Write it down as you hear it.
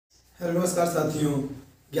Hello नमस्कार साथियों,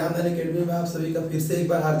 Gyandhan academy में आप सभी का फिर से एक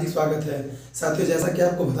बार हार्दिक स्वागत है। साथियों, जैसा कि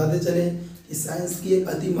आपको बताते चले कि साइंस की एक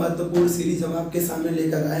अति महत्वपूर्ण सीरीज हम आपके सामने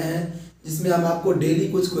लेकर आए हैं, जिसमें हम आपको डेली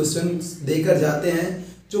कुछ क्वेश्चन देकर जाते हैं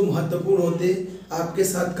जो महत्वपूर्ण होते आपके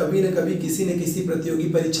साथ कभी न कभी किसी न किसी प्रतियोगी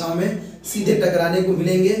परीक्षाओं में सीधे टकराने को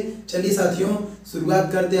मिलेंगे। चलिए साथियों,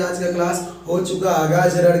 शुरुआत करते हैं आज का क्लास। हो चुका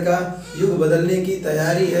आगाज रण का, युग बदलने की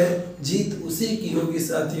तैयारी है, जीत उसी की होगी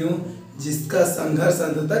साथियों जिसका संघर्ष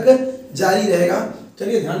अंत तक जारी रहेगा।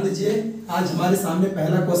 चलिए ध्यान दीजिए, आज हमारे सामने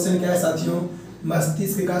पहला क्वेश्चन क्या है साथियों,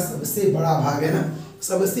 मस्तिष्क का सबसे बड़ा भाग है ना,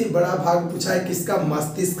 सबसे बड़ा भाग पूछा है किसका,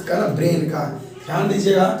 मस्तिष्क का ना, ब्रेन का। ध्यान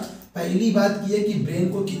दीजिएगा, पहली बात की है कि ब्रेन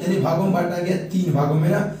को कितने भागों में बांटा गया, 3 भागों में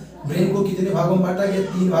ना। ब्रेन को कितने भागों में बांटा गया,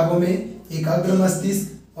 3 भागों में। एक अग्र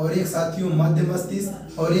मस्तिष्क और एक साथियों मध्य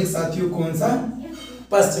मस्तिष्क और एक साथियों कौन सा,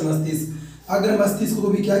 पश्च मस्तिष्क। अग्र मस्तिष्क को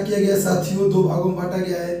भी क्या किया गया साथियों, 2 भागों में बांटा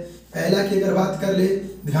गया है। पहला की अगर बात कर ले,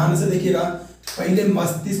 ध्यान से देखिएगा, पहले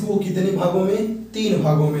मस्तिष्क को कितने भागों में, 3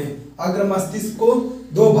 भागों में। अग्र मस्तिष्क को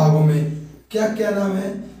 2 भागों में। क्या क्या नाम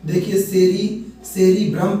है, देखिए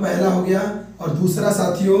सेरिब्रम पहला हो गया, और दूसरा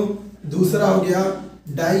साथियों, दूसरा हो गया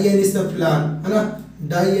डाइएनिसिफेलान, है ना,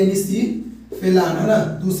 डाइएनिसिफेलान, है ना,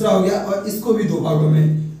 दूसरा हो गया। और इसको भी 2 भागों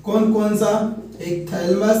में। कौन कौन सा, एक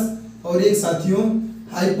थैलमस और एक साथियों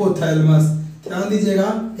हाइपोथैलमस। ध्यान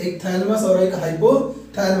दीजिएगा, एक थैलमस और एक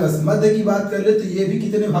हाइपोथैलमस। मध्य की बात कर ले तो ये भी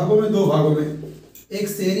कितने भागों में, 2 भागों में। एक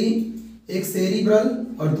सेरिब्रल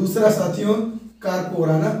और दूसरा साथियों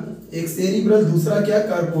कार्पोरा ना, एक सेरिब्रल दूसरा क्या,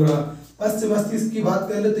 कार्पोरा। पश्च मस्तिष्क की बात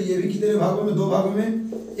कर ले तो ये भी कितने भागों में, 2 भागों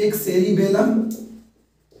में। एक सेरिबेलम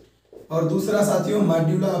और दूसरा साथियों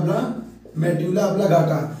मेड्यूला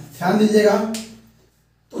ऑब्लांगाटा। ध्यान दीजिएगा,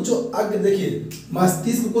 तो जो अग्र, देखिए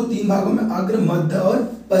मस्तिष्क को 3 भागों में, अग्र मध्य और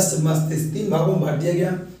पश्च मस्तिष्क 3 भागों में बांट दिया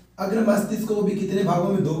गया। अग्र मस्तिष्क को भी कितने भागों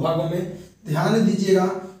में, 2 भागों में। ध्यान दीजिएगा,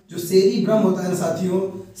 जो सेरिब्रम होता है ना साथियों,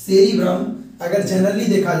 सेरिब्रम अगर जनरली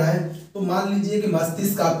देखा जाए तो मान लीजिए कि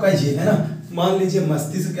मस्तिष्क आपका ये है ना, मान लीजिए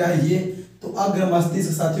मस्तिष्क क्या है ये, तो अग्र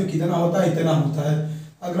मस्तिष्क साथियों कितना होता है, इतना होता है।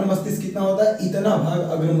 अग्र मस्तिष्क कितना होता है, इतना भाग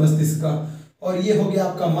अग्र मस्तिष्क का। और ये हो गया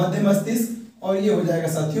आपका मध्य मस्तिष्क और ये हो जाएगा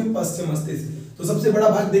साथियों पश्चिम मस्तिष्क। तो सबसे बड़ा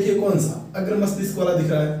भाग देखिए कौन सा, अग्र मस्तिष्क वाला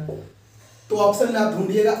दिख रहा है, तो ऑप्शन में आप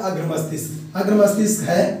ढूंढिएगा अग्र मस्तिष्क। अग्र मस्तिष्क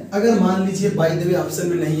है, अगर मान लीजिए बाय द वे ऑप्शन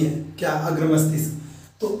में नहीं है क्या, अग्र मस्तिष्क,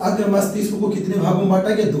 तो अग्र मस्तिष्क को कितने भागों में बांटा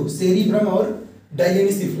गया, 2, सेरिब्रम और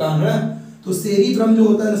डाइएनिसिफेलान, है। तो सेरिब्रम जो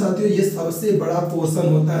होता है ना साथियों, ये सबसे बड़ा पोर्शन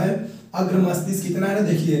होता है। अग्र मस्तिष्क कितना है ना,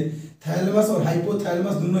 देखिए थैलमस और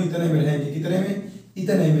हाइपोथैलमस दोनों इतने में रहेंगे, कितने में,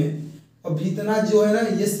 इतने में। अब इतना जो है ना,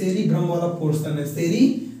 ये सेरिब्रम वाला पोर्शन है,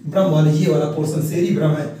 सेरिब्रम वाला ये वाला पोर्शन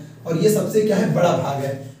सेरिब्रम है, और ये सबसे क्या है, बड़ा भाग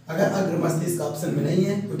है। अगर अग्र मस्तिष्क ऑप्शन में नहीं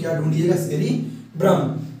है तो क्या ढूंढिएगा, सेरिब्रम।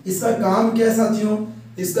 इसका काम क्या है साथियों,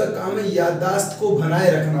 इसका काम है याददाश्त को बनाए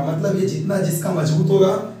रखना। मतलब ये जितना जिसका मजबूत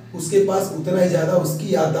होगा उसके पास उतना ही ज्यादा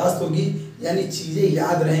उसकी याददाश्त होगी, यानी चीजें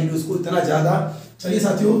याद रहेंगी उसको इतना ज्यादा। चलिए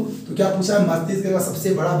साथियों, तो क्या पूछा है, मस्तिष्क का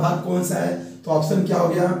सबसे बड़ा भाग कौन सा है, तो ऑप्शन क्या हो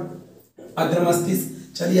गया, अग्र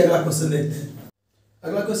मस्तिष्क। चलिए अगला क्वेश्चन देखते हैं।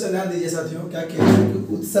 अगला क्वेश्चन ध्यान दीजिए साथियों, क्या कहते हैं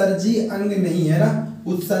कि उत्सर्जी अंग नहीं है ना,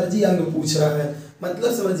 उत्सर्जी अंग पूछ रहा है।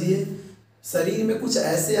 मतलब समझिए, शरीर में कुछ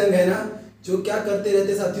ऐसे अंग है ना जो क्या करते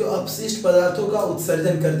रहते साथियों, अपशिष्ट पदार्थों का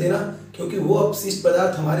उत्सर्जन करते ना, क्योंकि वो अपशिष्ट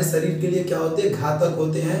पदार्थ हमारे शरीर के लिए क्या होते हैं, घातक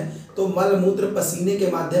होते हैं। तो मल मूत्र पसीने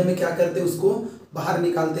के माध्यम में क्या करते हैं, उसको बाहर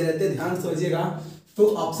निकालते रहते हैं। ध्यान समझिएगा, तो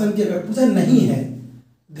ऑप्शन की अगर पूछा नहीं है,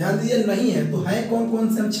 ध्यान दीजिए नहीं है, तो है कौन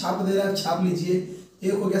कौन से हम छाप दे रहे हैं, छाप लीजिए।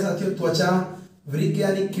 एक हो गया साथियों त्वचा, वृक्क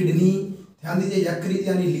यानी किडनी, ध्यान दीजिए यकृत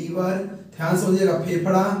यानी लीवर, ध्यान समझिएगा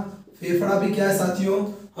फेफड़ा, फेफड़ा भी क्या है साथियों,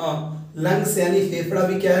 हाँ लंग्स यानी फेफड़ा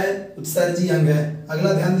भी क्या है, उत्सर्जी अंग है।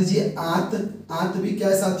 अगला ध्यान दीजिए आंत भी क्या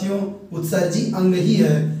है साथियों, उत्सर्जी अंग ही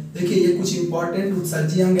है। देखिए ये कुछ इंपॉर्टेंट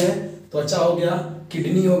उत्सर्जी अंग है। त्वचा हो गया,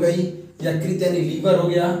 किडनी हो गई, यकृत यानी लीवर हो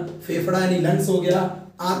गया, फेफड़ा यानी लंग्स हो गया,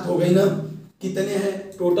 आंत हो गई ना। कितने हैं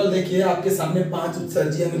टोटल, देखिए आपके सामने 5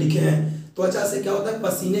 उत्सर्जी अंग लिखे हैं। त्वचा से क्या होता है,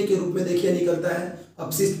 पसीने के रूप में देखिए निकलता है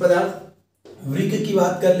अपशिष्ट पदार्थ। वृक्क की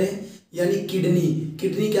बात कर ले, यानी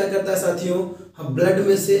किडनी क्या करता है साथियों, ब्लड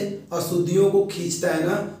में से अशुद्धियों को खींचता है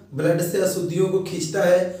ना, ब्लड से अशुद्धियों को खींचता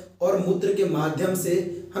है, और मूत्र के माध्यम से,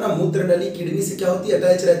 है ना, मूत्र नली किडनी से क्या होती है,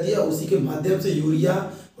 अटैच रहती है, उसी के माध्यम से यूरिया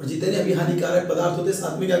और जितने अभी हानिकारक पदार्थ होते हैं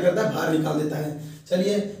साथ में क्या करता है, बाहर निकाल देता है।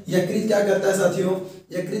 चलिए यकृत क्या करता है साथियों,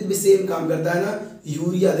 यकृत भी सेम काम करता है ना,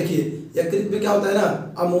 यूरिया, देखिए यकृत में क्या होता है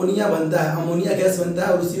ना, अमोनिया बनता है, अमोनिया गैस बनता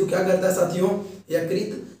है, और उसी को क्या करता है साथियों,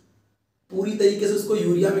 यकृत पूरी तरीके से उसको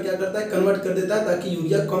यूरिया में क्या करता है, कन्वर्ट कर देता है, ताकि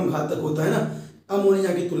यूरिया कम घातक होता है ना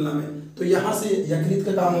अमोनिया की तुलना में। तो यहाँ से यकृत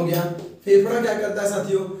का काम हो गया। फेफड़ा क्या करता है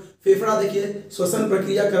साथियों, फेफड़ा देखिए श्वसन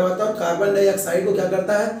प्रक्रिया करवाता है और कार्बन डाइऑक्साइड को क्या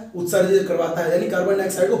करता है, उत्सर्जित करवाता है, यानी कार्बन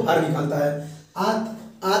डाइऑक्साइड को बाहर निकालता है।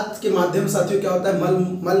 आंत के माध्यम से साथियों क्या होता है,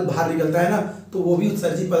 मल बाहर निकलता है ना, तो वो भी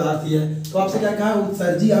उत्सर्जित पदार्थ ही है। तो आपसे क्या कहा,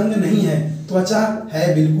 उत्सर्जी अंग नहीं है। त्वचा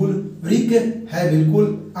है बिल्कुल, वृक्क है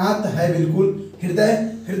बिल्कुल, आंत है बिल्कुल,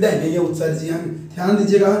 हृदय नहीं है उत्सर्जी अंग। ध्यान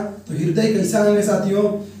दीजिएगा, तो हृदय कैसा अंग है साथियों,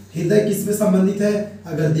 हृदय किसमें संबंधित है,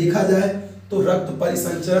 अगर देखा जाए तो रक्त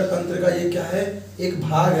परिसंचरण तंत्र का ये क्या है, एक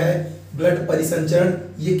भाग है। ब्लड परिसंचरण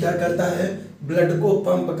ये क्या करता है, ब्लड को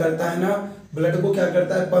पंप करता है ना, ब्लड को क्या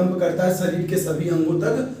करता है, पंप करता है शरीर के सभी अंगों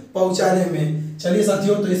तक पहुंचाने में। चलिए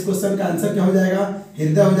साथियों, तो इस क्वेश्चन का आंसर क्या हो जाएगा,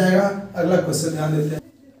 हृदय हो जाएगा। अगला क्वेश्चन ध्यान देते हैं।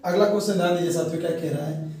 अगला क्वेश्चन ध्यान दीजिए साथियों, क्या कह रहा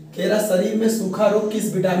है, कह रहा शरीर में सूखा रोग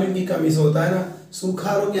किस विटामिन की कमी से होता है ना।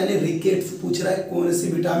 सूखा रोग यानी रिकेट्स पूछ रहा है, कौन सी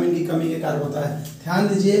विटामिन की कमी के कारण होता है। ध्यान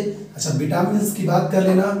दीजिए, अच्छा विटामिन की बात कर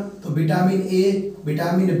लेना तो vitamin A,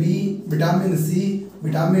 vitamin B, vitamin C,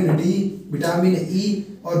 vitamin D, vitamin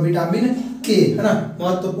E और विटामिन के, है ना,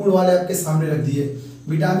 महत्वपूर्ण वाले आपके सामने रख दिए।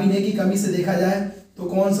 विटामिन ए की कमी से देखा जाए तो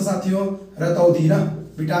कौन सा साथियों, रतौंधी ना,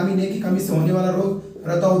 विटामिन ए की कमी से होने वाला रोग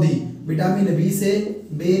रतौंधी। विटामिन बी से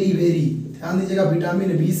बेरी, ध्यान दीजिएगा,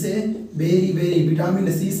 विटामिन बी से बेरी,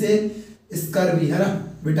 विटामिन सी से स्कर्वी, है ना,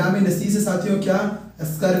 विटामिन सी से साथियों क्या,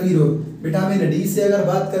 स्कर्वी रोग। विटामिन डी से अगर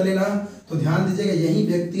बात कर लेना तो ध्यान दीजिएगा, यही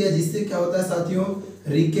व्यक्ति है जिससे क्या होता है साथियों,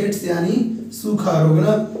 रिकेट्स यानी सूखा रोग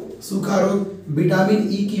ना, सूखा रोग। विटामिन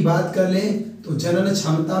ई की बात कर लें तो जनन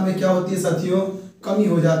क्षमता में क्या होती है साथियों, कमी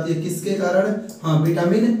हो जाती है, किसके कारण, हाँ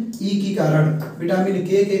विटामिन ई के कारण। विटामिन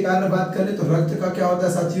के कारण बात करें तो रक्त का क्या होता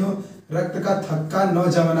है साथियों, रक्त का थक्का न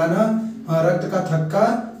जमना ना, हाँ रक्त का थक्का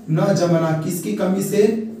न जमना, किसकी कमी से,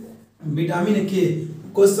 विटामिन के।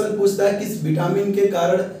 क्वेश्चन पूछता है किस विटामिन के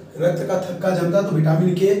कारण रक्त का थक्का जमता, तो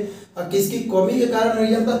विटामिन के। और किसकी कमी के कारण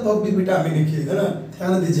नहीं जमता, तो भी विटामिन के, है ना,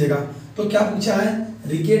 ध्यान दीजिएगा। तो क्या पूछा है,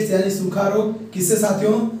 रिकेट्स यानी सूखा रोग किससे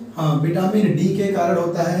साथियों, हाँ विटामिन डी के कारण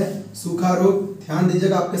होता है सूखा रोग। ध्यान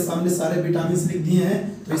दीजिएगा, आपके सामने सारे विटामिन लिख दिए हैं,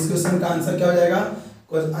 तो इस क्वेश्चन का आंसर क्या हो जाएगा,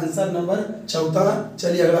 आंसर नंबर 14।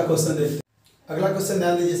 चलिए अगला क्वेश्चन देखते हैं। अगला क्वेश्चन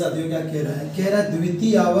ध्यान दीजिए साथियों, क्या कह रहा है, कह रहा है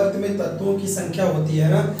द्वितीय आवर्त में तत्वों की संख्या होती है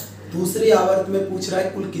ना। दूसरे आवर्त में पूछ रहा है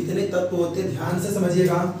कुल कितने तत्व होते हैं, ध्यान से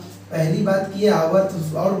समझिएगा। पहली बात की है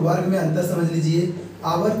आवर्त और वर्ग में अंतर समझ लीजिए।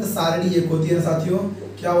 आवर्त सारणी एक होती है ना साथियों,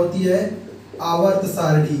 क्या होती है, आवर्त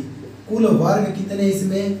सारणी। कुल वर्ग कितने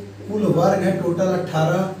इसमें, कुल वर्ग है टोटल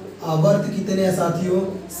 18, आवर्त कितने हैं साथियों,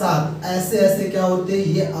 7। ऐसे ऐसे क्या होते हैं,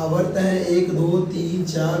 ये आवर्त हैं, 1 2 3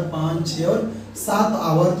 4 5 6 और 7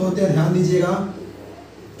 आवर्त होते हैं। ध्यान दीजिएगा,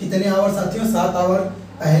 कितने आवर्त साथियों, 7 आवर्त।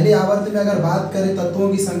 पहले आवर्त में अगर बात करें तत्वों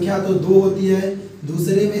की संख्या तो 2 होती है,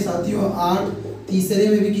 दूसरे में साथियों 8, तीसरे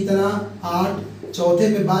में भी कितना 8, चौथे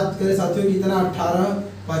में बात करें साथियों कितना 18,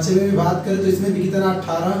 पांचवें में बात करें तो इसमें भी कितना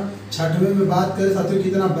 18, छठवें में बात करें साथियों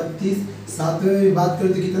कितना 32, सातवें में बात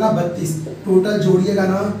करें तो कितना 32। टोटल जोड़िएगा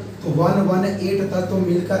ना तो 118 तत्व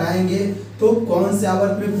मिलकर आएंगे। तो कौन से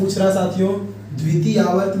आवर्त में पूछ रहा है साथियों, द्वितीय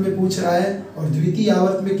आवर्त में पूछ रहा है, और द्वितीय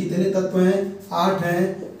आवर्त में कितने तत्व हैं, 8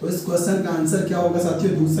 हैं। तो इस क्वेश्चन का आंसर क्या होगा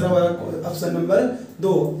साथियों, दूसरा वाला ऑप्शन नंबर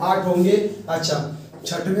 2, 8 होंगे। अच्छा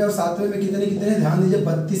छठवें और सातवें में कितने कितने, ध्यान दीजिए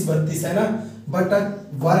 32 है ना, बट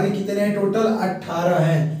वर्ग कितने हैं टोटल 18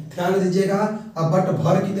 हैं, ध्यान दीजिएगा। अब बट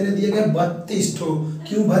भर कितने दिए गए, 32 ठो।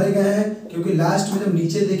 क्यों भरे गए हैं, क्योंकि लास्ट में जब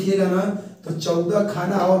नीचे देखिएगा ना तो 14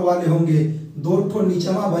 खाना और वाले होंगे, 2 ठो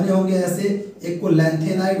नीचवा बने होंगे ऐसे, एक को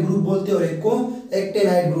लैंथेनाइड ग्रुप बोलते हैं और एक को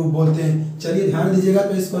एक्टेनाइड ग्रुप बोलते हैं। चलिए ध्यान दीजिएगा,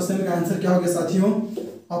 तो इस क्वेश्चन का आंसर क्या होगा साथियों,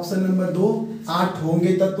 ऑप्शन नंबर 2, 8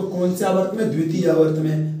 होंगे तत्व। कौन से आवर्त में, द्वितीय आवर्त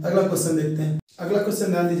में। अगला क्वेश्चन देखते हैं। अगला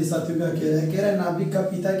क्वेश्चन ध्यान दीजिए साथियों, क्या कह रहा है, कह रहा है नाभिक का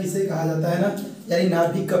पिता किसे कहा जाता है ना, यानी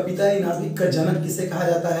नाभिक का पिता यानी नाभिक का जनक किसे कहा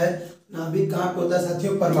जाता है। नाभिक कहाँ पे होता है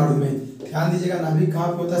साथियों, परमाणु में। ध्यान दीजिएगा, नाभिक कहाँ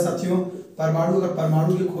पे होता है साथियों, परमाणु। अगर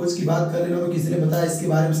परमाणु की खोज की बात कर लेना तो किसी ने बताया इसके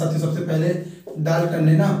बारे में साथियों, सबसे पहले डाल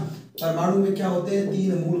करने ना। परमाणु में क्या होते हैं,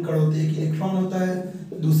 3 मूल कण होते हैं, एक इलेक्ट्रॉन होता है,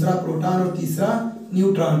 दूसरा प्रोटॉन और तीसरा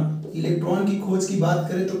न्यूट्रॉन। इलेक्ट्रॉन की खोज की बात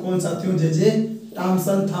करें तो कौन साथियों, जे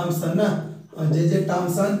थॉमसन ना, जे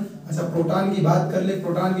थॉमसन। अच्छा प्रोटॉन की बात कर ले,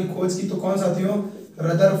 प्रोटॉन की खोज की तो कौन साथियों,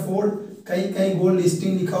 रदरफोर्ड। कहीं कहीं गोल्ड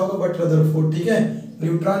लिस्टिंग लिखा होगा बट रदरफोर्ड, ठीक है।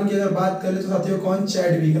 न्यूट्रॉन की अगर बात कर ले तो साथियों कौन,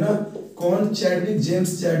 चैडविक ना, कौन चैडविक,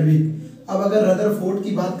 जेम्स चैडविक। अब अगर रदरफोर्ड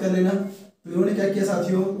की बात कर लेना तो इन्होंने क्या किया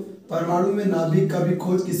साथियों, परमाणु में नाभिक का भी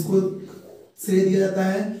खोज किसको श्रेय दिया जाता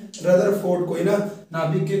है, रदरफोर्ड को ही ना।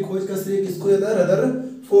 नाभिक के खोज का श्रेय किसको जाता है,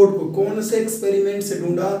 रदरफोर्ड को। कौन से एक्सपेरिमेंट से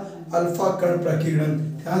ढूंढा, अल्फा कण प्रकीर्णन।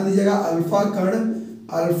 ध्यान दीजिएगा,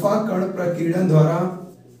 अल्फा कण प्रकीर्णन द्वारा,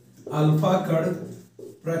 अल्फा कण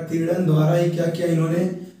प्रकीर्णन द्वारा ही क्या किया इन्होंने,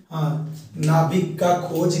 हाँ नाभिक का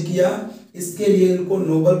खोज किया। इसके लिए इनको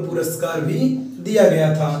नोबेल पुरस्कार भी दिया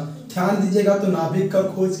गया था। ध्यान दीजिएगा, तो नाभिक का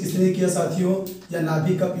खोज किसने किया साथियों, या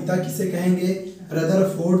नाभिक का पिता किसे कहेंगे,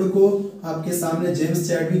 रदरफोर्ड को। आपके सामने जेम्स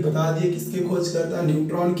चैडविक बता दिए किसके खोज करता,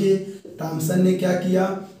 न्यूट्रॉन के। थॉमसन ने क्या किया,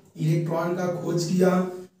 इलेक्ट्रॉन का खोज किया।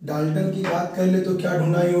 डाल्टन की बात कर ले तो क्या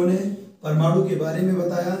ढूंढा इन्होंने, परमाणु के बारे में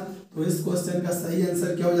बताया। तो इस क्वेश्चन का सही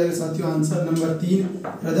आंसर क्या हो जाएगा साथियों, आंसर नंबर 3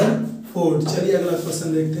 रदरफोर्ड। चलिए अगला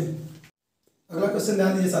क्वेश्चन देखते हैं। अगला क्वेश्चन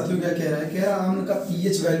ध्यान दीजिए साथियों, क्या कह रहा है, कह रहा है अम्ल का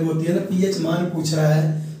पीएच वैल्यू होती है ना, पीएच मान पूछ रहा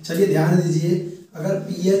है। चलिए ध्यान दीजिए, अगर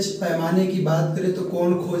पीएच पैमाने की बात करें तो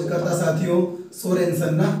कौन खोज करता साथियों,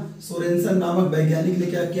 सोरेनसन ना। सोरेनसन नामक वैज्ञानिक ने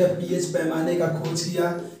क्या किया, पीएच पैमाने का खोज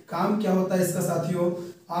किया। काम क्या होता है इसका साथियों,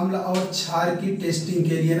 अम्ल और क्षार की टेस्टिंग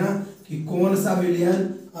के लिए ना, कि कौन सा विलयन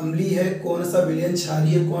अम्लीय है, कौन सा विलयन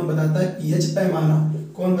क्षारीय है, कौन बताता है, पीएच पैमाना।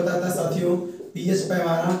 कौन बताता है साथियों, पीएच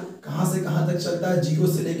पैमाना। कहाँ से कहाँ तक चलता है, 0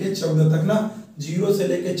 से लेके 14 तक ना, 0 से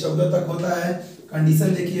लेके 14 तक होता है।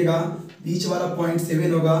 कंडीशन देखिएगा, बीच वाला पॉइंट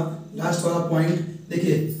 7 होगा, लास्ट वाला पॉइंट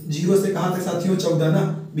देखिए 0 से कहाँ तक साथियों, 14 ना,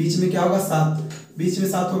 बीच में क्या होगा 7, बीच में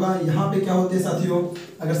 7 होगा। यहाँ पे क्या होते हैं साथियों,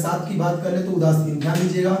 अगर 7 की बात करें तो उदासीन, ध्यान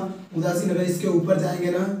दीजिएगा, उदासीन अगर इसके ऊपर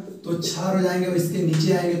जाएंगे ना तो क्षार हो जाएंगे, और इसके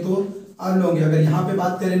नीचे आएंगे तो अम्ल होंगे। अगर यहाँ पे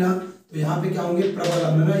बात करें ना तो यहाँ पे क्या होंगे, प्रबल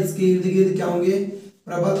अम्ल ना, इसके इर्द गिर्द क्या होंगे,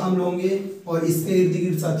 प्रबल अम्ल होंगे, और इसके इर्द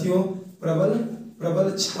गिर्द साथियों प्रबल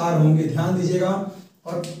क्षार होंगे। ध्यान दीजिएगा,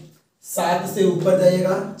 और 7 से ऊपर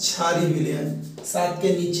जाइएगा क्षारीय विलयन, 7 के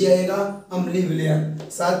नीचे आएगा अम्लीय विलयन,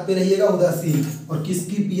 7 पे रहिएगा उदासीन। और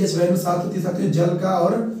किसकी पीएच वैल्यू 7 होती है साथियों, जल का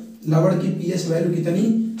और लवण की पीएच वैल्यू कितनी,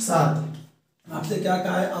 7। आपसे क्या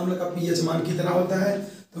कहा है, अम्ल का पीएच मान कितना होता है,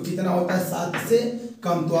 तो कितना होता है, 7 से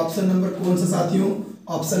कम। तो ऑप्शन नंबर कौन सा साथियों,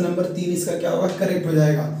 ऑप्शन नंबर 3 इसका क्या होगा, करेक्ट हो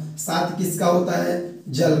जाएगा। 7 किसका होता है,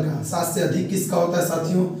 जल का। 7 से अधिक किसका होता है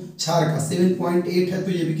साथियों, क्षार का। 7.8 है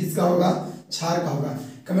तो ये भी किसका होगा, क्षार का होगा।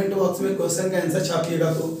 कमेंट बॉक्स में क्वेश्चन का आंसर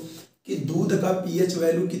छापिएगा तो, कि दूध का पीएच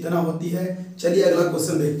वैल्यू कितना होती है। चलिए अगला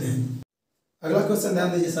क्वेश्चन देखते हैं। अगला क्वेश्चन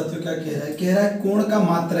ध्यान दीजिए साथियों, क्या कह रहा है, कह रहा है कोण का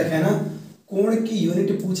मात्रक है ना, कोण की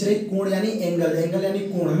यूनिट पूछ रहे, कोण यानी एंगल, एंगल यानी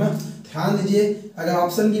कोण है ना। ध्यान दीजिए, अगर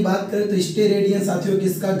ऑप्शन की बात करें तो स्टेरेडियन साथियों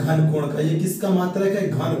किसका, घन कोण का। ये किसका मात्रक है,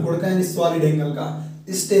 घन कोण का, यानी सॉलिड एंगल का,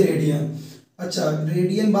 स्टेरेडियन। अच्छा,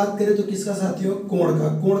 रेडियन बात करें तो किसका साथियों, कोण का।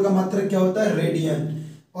 कोण का मात्रक क्या होता है, रेडियन।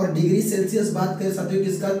 और डिग्री सेल्सियस बात करें साथियों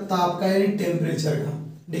किसका, ताप का यानी टेम्परेचर का,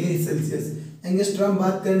 डिग्री सेल्सियस। एंगस्ट्रॉम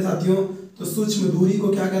बात करें साथियों तो सूक्ष्म दूरी को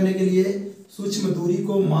क्या करने के लिए, सूक्ष्म दूरी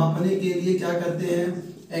को मापने के लिए क्या करते हैं,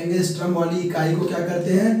 एंगस्ट्रॉम वाली इकाई को क्या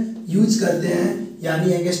करते हैं, यूज करते हैं।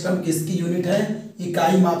 यानी एंगस्ट्रॉम किसकी यूनिट है,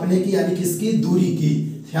 इकाई मापने की, यानी किसकी, दूरी की।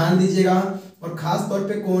 ध्यान दीजिएगा, और खास तौर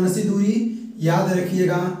पे कौन सी दूरी, याद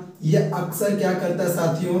रखिएगा, ये अक्सर क्या करता है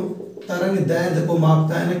साथियों, तरंग दैर्घ्य को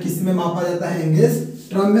मापता है ना। किस में मापा जाता है,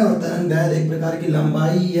 एंगस्ट्रॉम में। और तरंग दैर्घ्य एक प्रकार की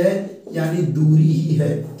लंबाई है, यानी दूरी ही है।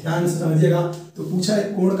 ध्यान से समझिएगा। तो पूछा है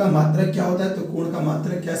कोण का मात्रक क्या होता है, तो कोण का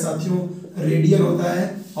मात्रक क्या साथियों, रेडियन होता है।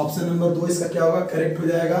 ऑप्शन नंबर 2 इसका क्या होगा, करेक्ट हो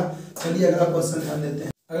जाएगा। चलिए अगला क्वेश्चन ध्यान देते हैं।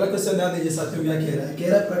 अगला क्वेश्चन ध्यान दीजिए साथियों, क्या कह रहा है, कह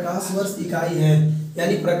रहा है प्रकाश वर्ष इकाई है,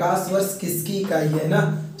 यानी प्रकाश वर्ष किसकी इकाई है ना।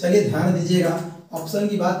 चलिए ध्यान दीजिएगा, ऑप्शन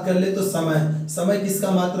की बात कर ले तो समय, समय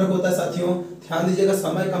किसका मात्रक होता है साथियों। ध्यान दीजिएगा,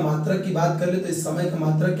 समय का मात्रक की बात कर ले तो इस समय का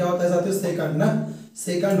मात्रक क्या होता है साथियों, सेकंड ना,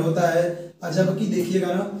 सेकंड होता है। और जबकि देखिएगा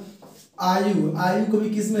ना, आयु, आयु को भी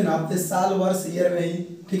किस में नापते, साल वर्ष ईयर में ही,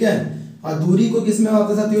 ठीक है। और दूरी को किस में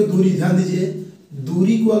मापते साथियों, दूरी। ध्यान दीजिए,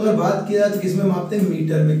 दूरी को अगर बात किया तो किस में मापते हैं,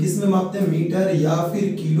 मीटर में। किस में मापते हैं, मीटर या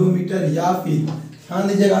फिर किलोमीटर या फिर, ध्यान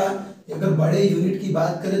दीजिएगा, अगर बड़े यूनिट की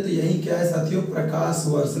बात करें तो यही क्या है साथियों, प्रकाश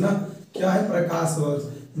वर्ष ना। क्या है, प्रकाश वर्ष।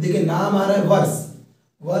 देखिए नाम आ रहा है वर्ष,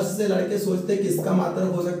 वर्ष से लड़के सोचते हैं किसका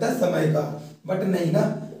मात्रक हो सकता है, समय का, बट नहीं ना।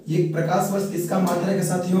 ये प्रकाश वर्ष किसका मात्रक है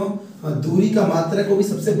साथियों, दूरी का मात्रक, वो भी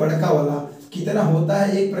सबसे बड़का वाला। कितना होता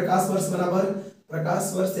है एक प्रकाश वर्ष बराबर,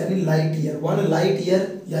 प्रकाश वर्ष यानी लाइट ईयर, 1 लाइट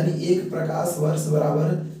ईयर यानी एक प्रकाश वर्ष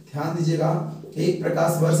बराबर। ध्यान दीजिएगा, एक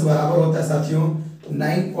प्रकाश वर्ष बराबर होता है साथियों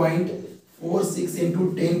 9.46 इंटू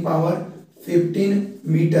 10⁻15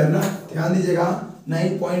 मीटर ना। ध्यान दीजिएगा,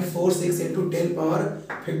 9.46 इंटू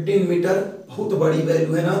 10⁻15 मीटर, बहुत बड़ी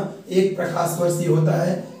वैल्यू है ना। एक प्रकाश वर्ष ये होता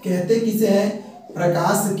है। कहते किसे हैं,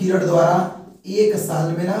 प्रकाश किरण द्वारा एक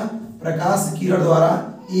साल में ना, प्रकाश किरण द्वारा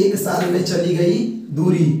एक साल में चली गई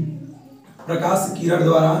दूरी, प्रकाश किरण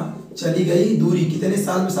द्वारा चली गई दूरी कितने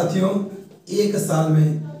साल में साथियों, एक साल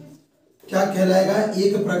में क्या कहलाएगा,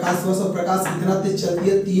 एक प्रकाश वर्ष। और प्रकाश कितना तेज चलती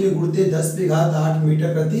है, 3 गुणित 10⁸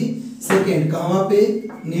 मीटर प्रति सेकेंड। कहाँ पे,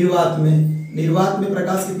 निर्वात में। निर्वात में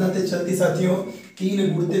प्रकाश कितना तेज चलती साथियों,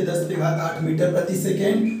 3 गुणित 10⁸ मीटर प्रति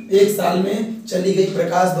सेकेंड। एक साल में चली गई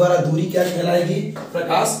प्रकाश द्वारा दूरी क्या कहलाएगी,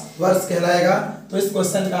 प्रकाश वर्ष कहलाएगा। तो इस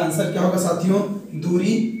क्वेश्चन का आंसर क्या होगा साथियों,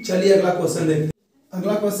 दूरी। चलिए अगला क्वेश्चन देखते हैं।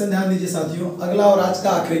 अगला क्वेश्चन ध्यान दीजिए साथियों, अगला और आज का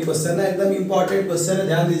आखिरी क्वेश्चन है, एकदम इंपॉर्टेंट क्वेश्चन है,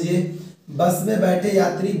 ध्यान दीजिए। बस में बैठे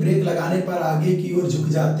यात्री ब्रेक लगाने पर आगे की ओर झुक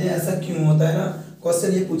जाते हैं, ऐसा क्यों होता है ना।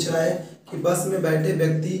 क्वेश्चन ये पूछ रहा है कि बस में बैठे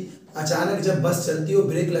व्यक्ति अचानक जब बस चलती हो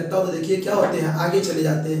ब्रेक लगता हो तो देखिए क्या होते हैं, आगे चले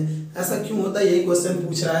जाते हैं, ऐसा क्यों होता है, यही क्वेश्चन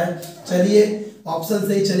पूछ रहा है। चलिए ऑप्शन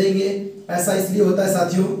से ही चलेंगे। ऐसा इसलिए होता है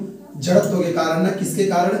साथियों, जड़त्व के कारण ना, किसके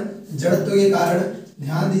कारण, जड़त्व के कारण।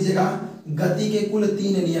 ध्यान दीजिएगा, गति के कुल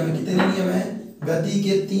 3 नियम है। कितने नियम है, गति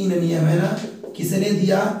के 3 नियम है ना, किसने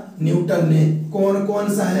दिया, न्यूटन ने। कौन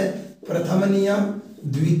कौन सा है, प्रथम नियम,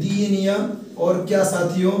 द्वितीय नियम और क्या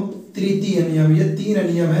साथियों, तृतीय नियम। ये 3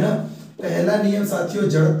 नियम है ना। पहला नियम साथियों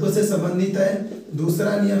जड़त्व से संबंधित है,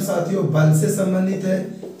 दूसरा नियम साथियों बल से संबंधित है,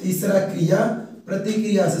 तीसरा क्रिया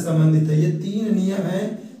प्रतिक्रिया से संबंधित है। ये 3 नियम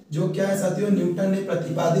है जो क्या है साथियों, न्यूटन ने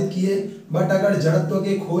प्रतिपादित किए। बट अगर जड़त्व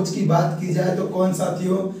के खोज की बात की जाए तो कौन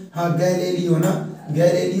साथियों, हाँ गैलीलियो ना,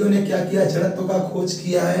 गैलीलियो ने क्या किया, जड़त्व का खोज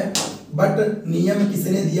किया है। बट नियम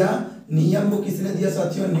किसने दिया, नियम को किसने दिया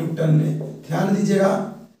साथियों, न्यूटन ने। ध्यान दीजिएगा,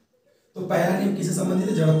 तो पहला नियम किससे संबंधित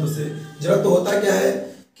है, जड़त्व से। जड़त्व होता क्या है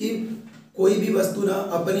कि कोई भी वस्तु ना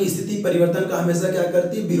अपनी स्थिति परिवर्तन का हमेशा क्या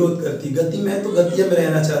करती, विरोध करती। गति में है तो गति में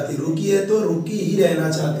रहना चाहती, रुकी है तो रुकी ही रहना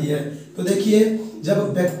चाहती है। तो देखिए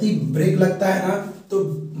जब व्यक्ति ब्रेक लगता है ना तो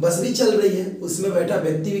बस भी चल रही है, उसमें बैठा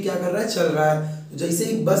व्यक्ति भी क्या कर रहा है, चल रहा है। जैसे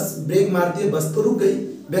ही बस ब्रेक मारती है बस तो रुक गई,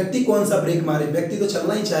 व्यक्ति कौन सा ब्रेक मारे, व्यक्ति तो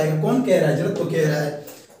चलना ही चाहेगा। कौन कह रहा है, जड़त्व तो कह रहा है,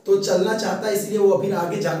 तो चलना चाहता है, इसलिए वो फिर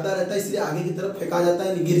आगे जाता रहता है, इसलिए आगे की तरफ फेंका जाता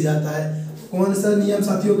है, गिर जाता है। कौन सा नियम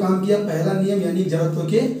साथियों काम किया, पहला नियम यानी जड़त्व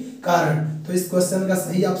के कारण। तो इस क्वेश्चन का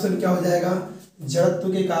सही ऑप्शन क्या हो जाएगा, जड़त्व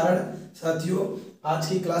के कारण। साथियों आज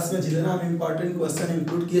की क्लास में जितना हम इम्पोर्टेंट क्वेश्चन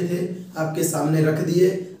इंक्लूड किए थे आपके सामने रख दिए।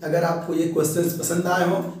 अगर आपको ये क्वेश्चंस पसंद आए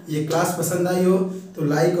हो, ये क्लास पसंद आई हो तो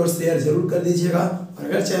लाइक और शेयर जरूर कर दीजिएगा। और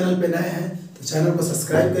अगर चैनल पे नए हैं तो चैनल को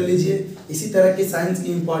सब्सक्राइब कर लीजिए। इसी तरह के साइंस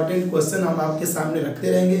की इंपॉर्टेंट क्वेश्चन हम आपके सामने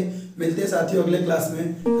रखते रहेंगे। मिलते हैं साथियों अगले क्लास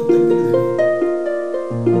में, तब तक के लिए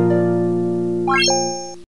धन्यवाद।